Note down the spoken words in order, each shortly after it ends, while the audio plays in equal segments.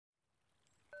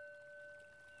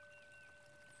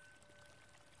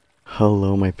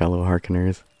Hello, my fellow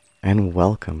hearkeners, and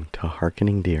welcome to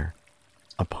Hearkening Deer,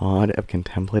 a pod of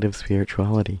contemplative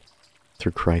spirituality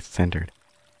through Christ-centered,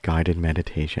 guided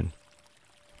meditation.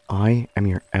 I am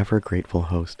your ever-grateful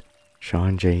host,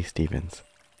 Sean J. Stevens.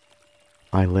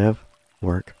 I live,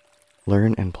 work,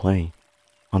 learn, and play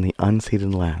on the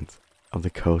unceded lands of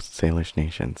the Coast Salish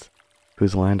nations,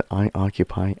 whose land I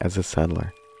occupy as a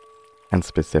settler, and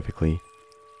specifically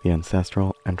the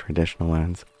ancestral and traditional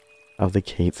lands of the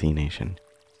Katzie Nation.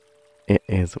 It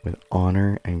is with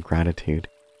honor and gratitude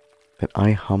that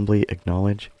I humbly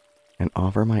acknowledge and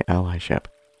offer my allyship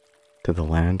to the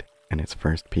land and its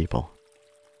first people.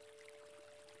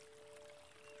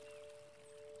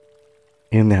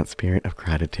 In that spirit of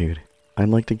gratitude, I'd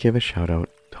like to give a shout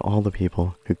out to all the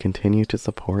people who continue to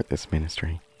support this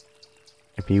ministry.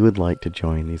 If you would like to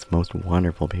join these most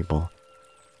wonderful people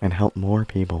and help more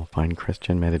people find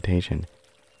Christian meditation,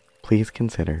 please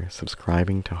consider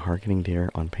subscribing to Hearkening Deer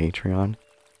on Patreon,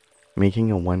 making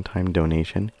a one-time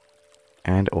donation,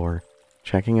 and or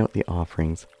checking out the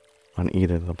offerings on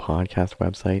either the podcast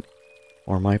website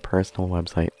or my personal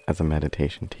website as a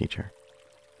meditation teacher.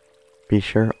 Be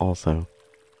sure also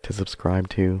to subscribe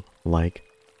to, like,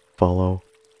 follow,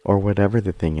 or whatever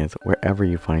the thing is wherever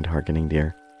you find Hearkening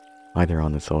Deer, either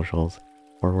on the socials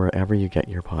or wherever you get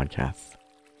your podcasts.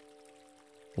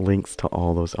 Links to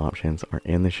all those options are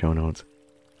in the show notes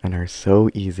and are so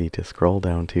easy to scroll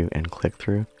down to and click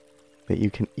through that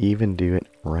you can even do it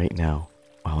right now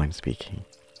while I'm speaking.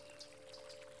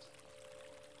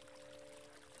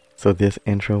 So this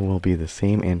intro will be the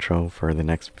same intro for the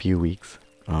next few weeks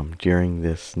during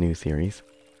this new series.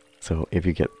 So if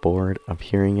you get bored of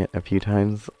hearing it a few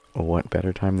times, what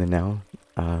better time than now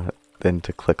than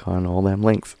to click on all them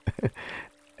links.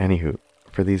 Anywho,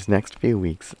 for these next few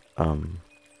weeks,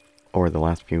 or the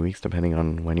last few weeks, depending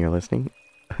on when you're listening,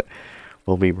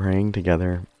 we'll be praying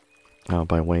together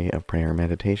by way of prayer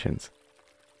meditations.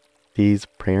 These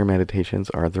prayer meditations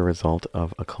are the result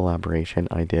of a collaboration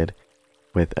I did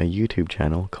with a YouTube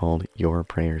channel called Your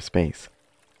Prayer Space.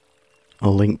 A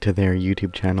link to their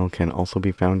YouTube channel can also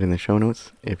be found in the show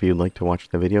notes if you'd like to watch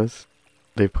the videos.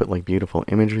 They've put like beautiful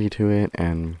imagery to it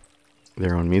and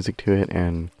their own music to it,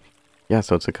 and yeah,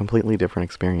 so it's a completely different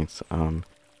experience.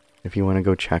 If you want to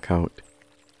go check out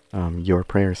Your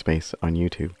Prayer Space on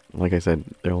YouTube, like I said,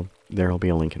 there'll be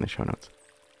a link in the show notes.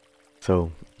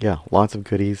 So yeah, lots of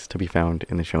goodies to be found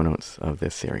in the show notes of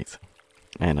this series,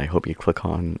 and I hope you click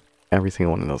on every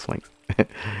single one of those links.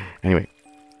 Anyway,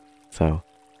 so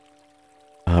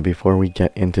before we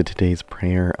get into today's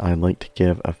prayer, I'd like to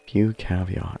give a few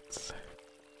caveats.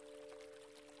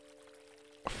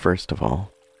 First of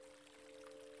all,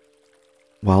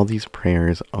 while these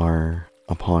prayers are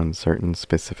upon certain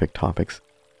specific topics,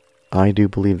 I do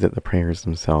believe that the prayers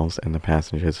themselves and the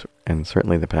passages, and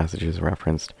certainly the passages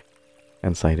referenced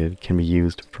and cited, can be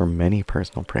used for many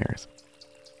personal prayers.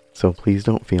 So please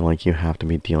don't feel like you have to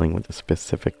be dealing with a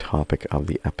specific topic of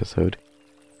the episode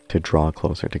to draw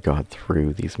closer to God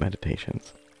through these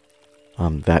meditations.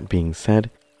 That being said,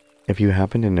 if you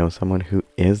happen to know someone who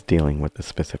is dealing with a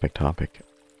specific topic,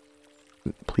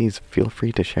 please feel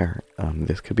free to share.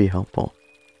 This could be helpful.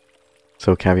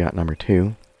 So caveat number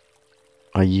 2,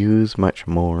 I use much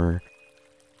more,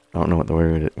 I don't know what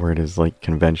the word is, like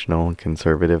conventional,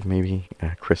 conservative maybe,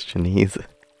 Christianese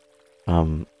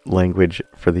language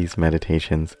for these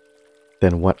meditations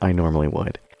than what I normally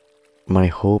would. My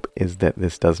hope is that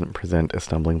this doesn't present a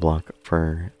stumbling block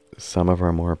for some of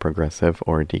our more progressive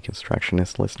or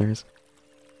deconstructionist listeners.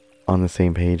 On the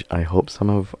same page, I hope some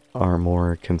of our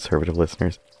more conservative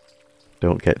listeners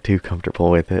don't get too comfortable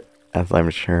with it, as I'm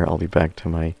sure I'll be back to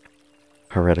my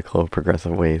heretical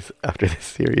progressive ways after this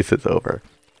series is over.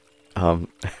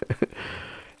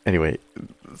 Anyway,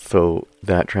 so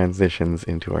that transitions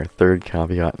into our third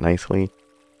caveat nicely.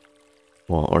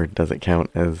 Well, or does it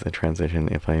count as a transition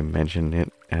if I mention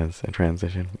it as a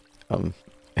transition?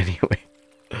 Anyway.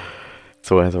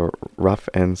 So as a rough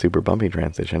and super bumpy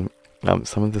transition,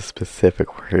 some of the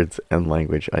specific words and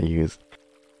language I used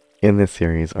in this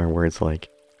series are words like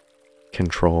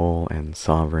control and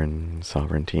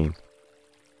sovereignty.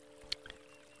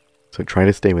 So try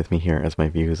to stay with me here as my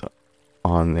views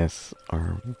on this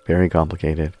are very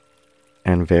complicated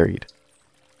and varied.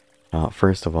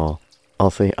 First of all,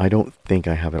 I'll say I don't think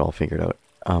I have it all figured out,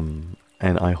 and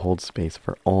I hold space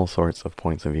for all sorts of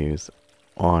points of views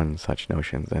on such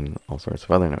notions and all sorts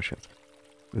of other notions.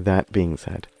 That being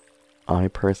said, I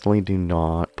personally do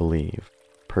not believe,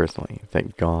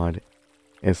 that God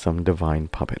is some divine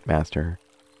puppet master,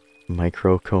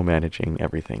 co-managing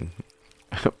everything.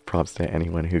 Props to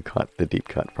anyone who caught the deep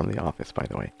cut from The Office, by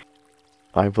the way.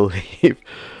 I believe,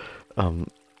 um,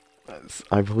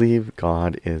 I believe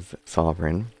God is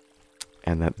sovereign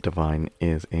and that the divine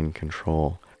is in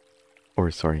control. Or,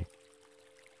 sorry,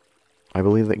 I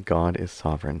believe that God is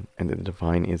sovereign and that the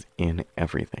divine is in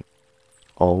everything,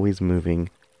 always moving,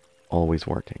 always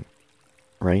working,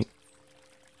 right?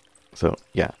 So,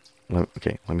 yeah.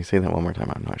 Okay, let me say that one more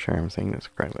time. I'm not sure I'm saying this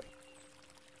correctly.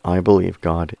 I believe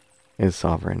God is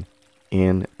sovereign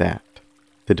in that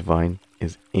the divine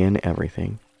is in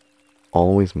everything,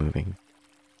 always moving,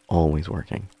 always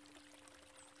working.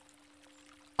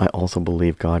 I also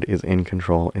believe God is in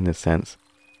control in the sense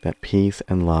that peace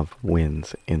and love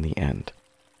wins in the end,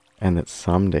 and that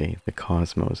someday the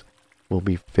cosmos will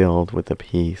be filled with the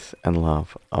peace and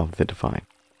love of the divine.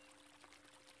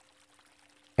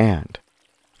 And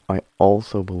I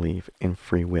also believe in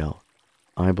free will.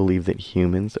 I believe that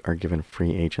humans are given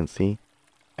free agency,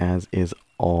 as is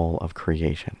all of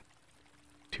creation.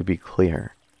 To be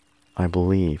clear, I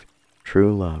believe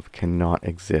true love cannot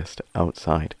exist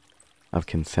outside of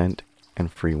consent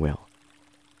and free will.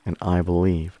 And I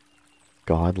believe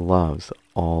God loves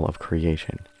all of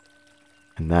creation,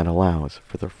 and that allows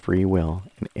for the free will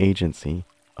and agency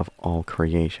of all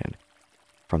creation,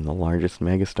 from the largest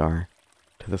megastar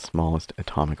to the smallest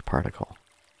atomic particle.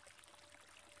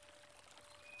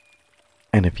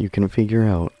 And if you can figure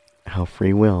out how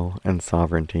free will and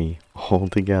sovereignty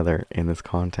hold together in this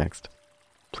context,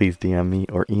 please DM me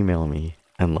or email me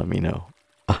and let me know.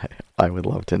 I would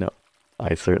love to know.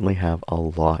 I certainly have a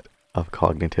lot of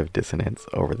cognitive dissonance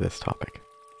over this topic.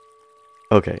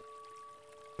 Okay,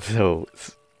 so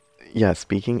yeah,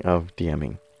 speaking of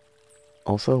DMing,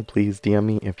 also please DM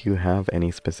me if you have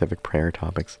any specific prayer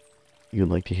topics you'd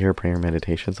like to hear prayer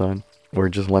meditations on, or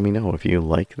just let me know if you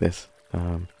like this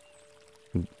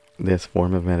this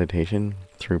form of meditation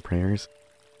through prayers.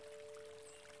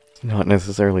 It's not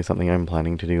necessarily something I'm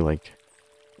planning to do like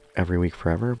every week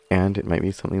forever, and it might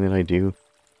be something that I do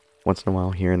once in a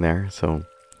while here and there. So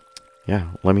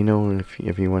yeah, let me know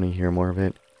if you want to hear more of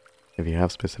it, if you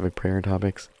have specific prayer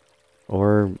topics,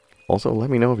 or also let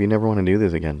me know if you never want to do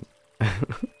this again.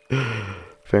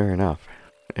 Fair enough,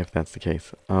 if that's the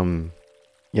case.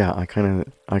 Yeah, I kind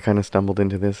of stumbled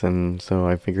into this, and so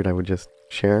I figured I would just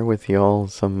share with y'all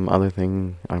some other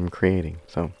thing I'm creating.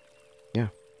 So, yeah.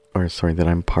 Or sorry, that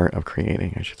I'm part of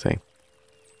creating, I should say.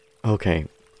 Okay,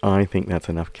 I think that's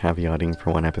enough caveating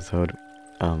for one episode.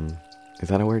 Is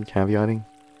that a word, caveating?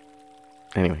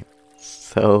 Anyway,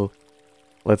 so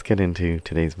let's get into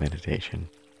today's meditation.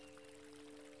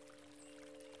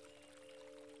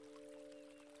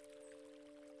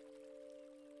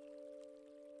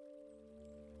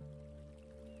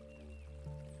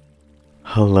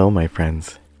 Hello, my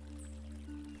friends.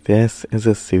 This is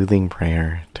a soothing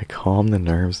prayer to calm the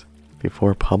nerves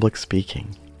before public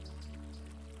speaking.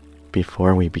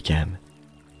 Before we begin,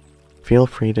 feel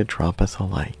free to drop us a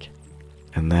like,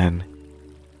 and then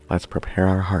let's prepare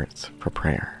our hearts for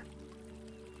prayer.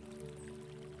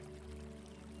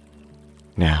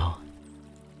 Now,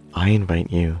 I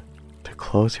invite you to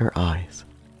close your eyes,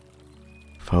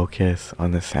 focus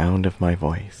on the sound of my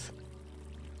voice,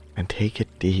 and take a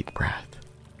deep breath.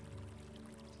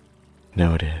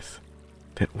 Notice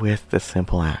that with the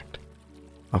simple act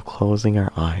of closing our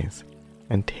eyes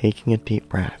and taking a deep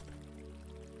breath,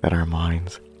 that our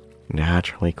minds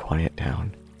naturally quiet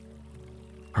down,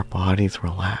 our bodies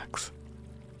relax,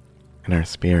 and our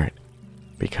spirit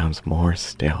becomes more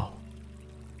still.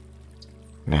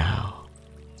 Now,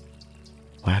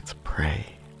 let's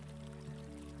pray.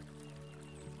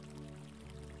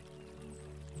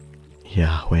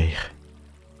 Yahweh,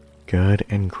 good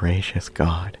and gracious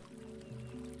God,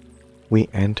 we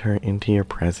enter into your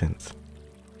presence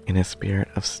in a spirit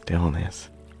of stillness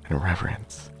and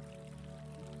reverence.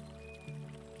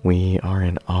 We are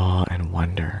in awe and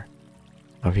wonder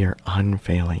of your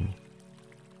unfailing,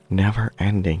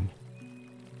 never-ending,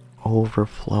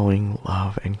 overflowing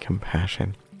love and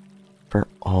compassion for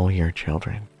all your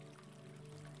children.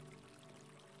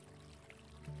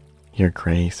 Your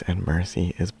grace and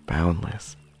mercy is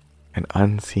boundless and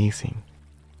unceasing.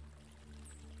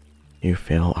 You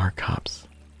fill our cups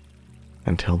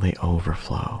until they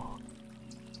overflow.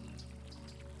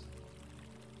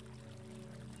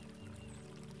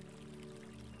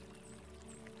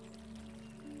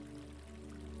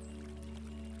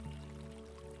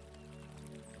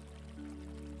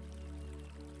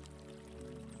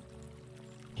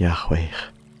 Yahweh,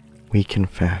 we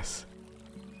confess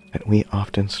that we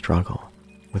often struggle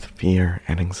with fear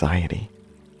and anxiety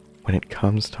when it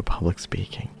comes to public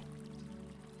speaking.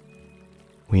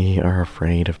 We are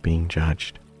afraid of being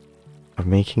judged, of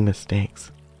making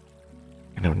mistakes,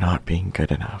 and of not being good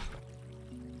enough.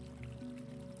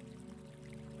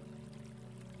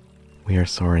 We are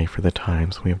sorry for the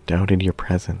times we have doubted your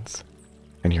presence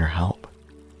and your help,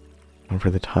 and for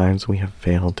the times we have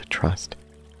failed to trust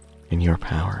in your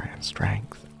power and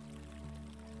strength.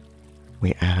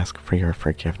 We ask for your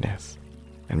forgiveness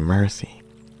and mercy,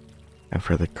 and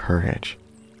for the courage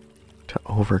to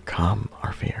overcome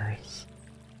our fears.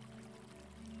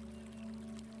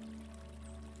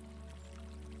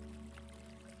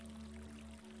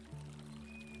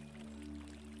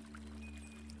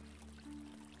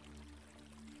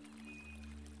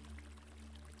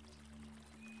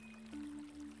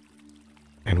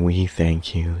 And we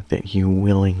thank you that you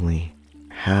willingly,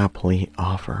 happily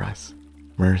offer us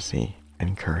mercy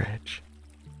and courage.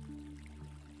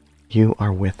 You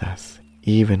are with us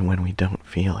even when we don't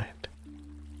feel it.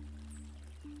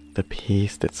 The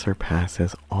peace that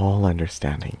surpasses all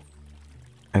understanding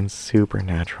and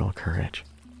supernatural courage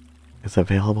is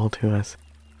available to us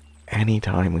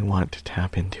anytime we want to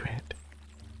tap into it.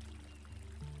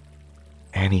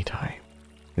 Anytime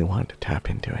we want to tap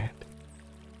into it.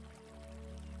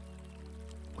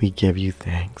 We give you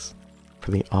thanks for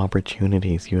the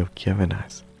opportunities you have given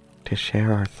us to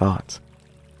share our thoughts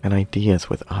and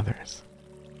ideas with others.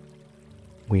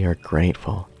 We are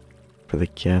grateful for the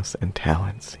gifts and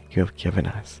talents you have given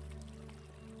us,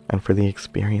 and for the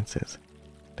experiences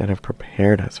that have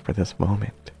prepared us for this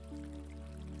moment.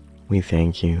 We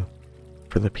thank you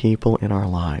for the people in our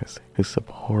lives who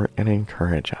support and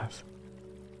encourage us,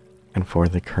 and for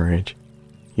the courage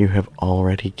you have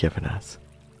already given us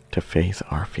to face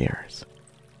our fears.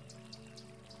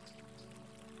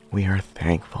 We are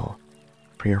thankful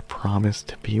for your promise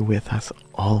to be with us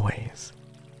always,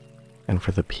 and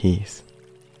for the peace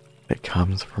that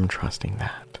comes from trusting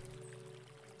that.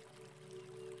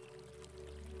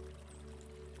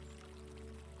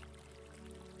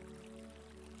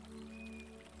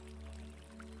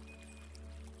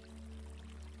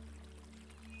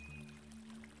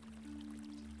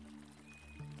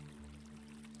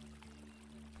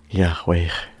 Yahweh,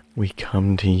 we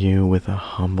come to you with a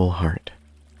humble heart,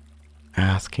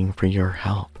 asking for your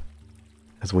help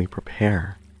as we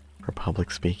prepare for public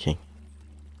speaking.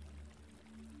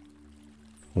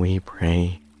 We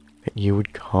pray that you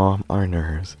would calm our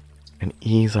nerves and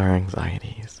ease our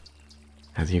anxieties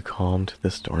as you calmed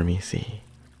the stormy sea.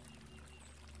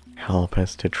 Help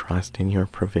us to trust in your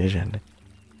provision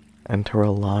and to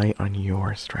rely on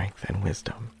your strength and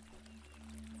wisdom.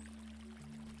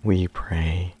 We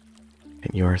pray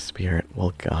that your Spirit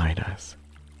will guide us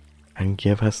and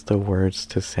give us the words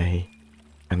to say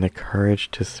and the courage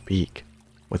to speak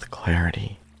with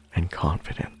clarity and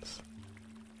confidence.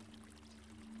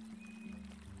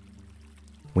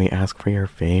 We ask for your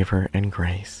favor and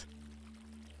grace,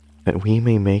 that we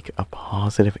may make a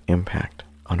positive impact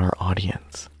on our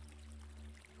audience.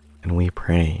 And we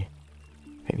pray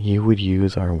that you would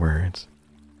use our words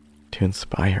to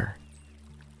inspire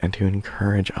and to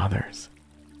encourage others,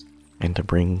 and to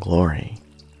bring glory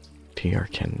to your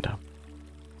kingdom.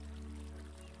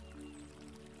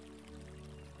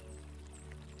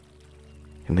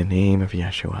 In the name of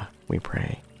Yeshua, we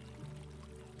pray.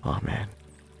 Amen.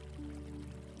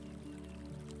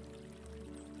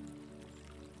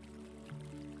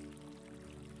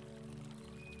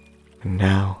 And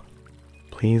now,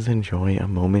 please enjoy a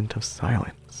moment of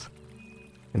silence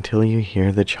until you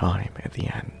hear the chime at the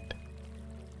end.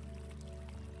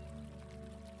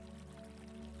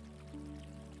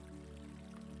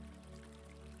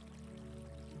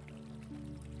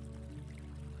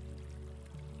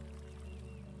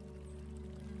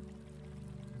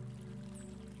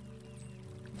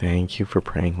 Thank you for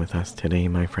praying with us today,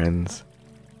 my friends.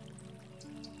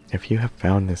 If you have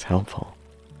found this helpful,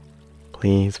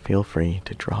 please feel free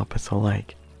to drop us a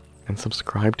like and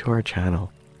subscribe to our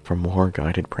channel for more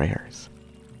guided prayers.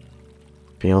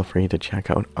 Feel free to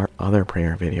check out our other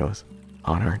prayer videos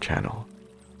on our channel.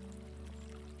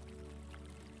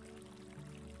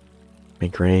 May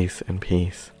grace and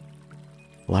peace,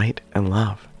 light and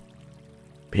love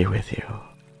be with you.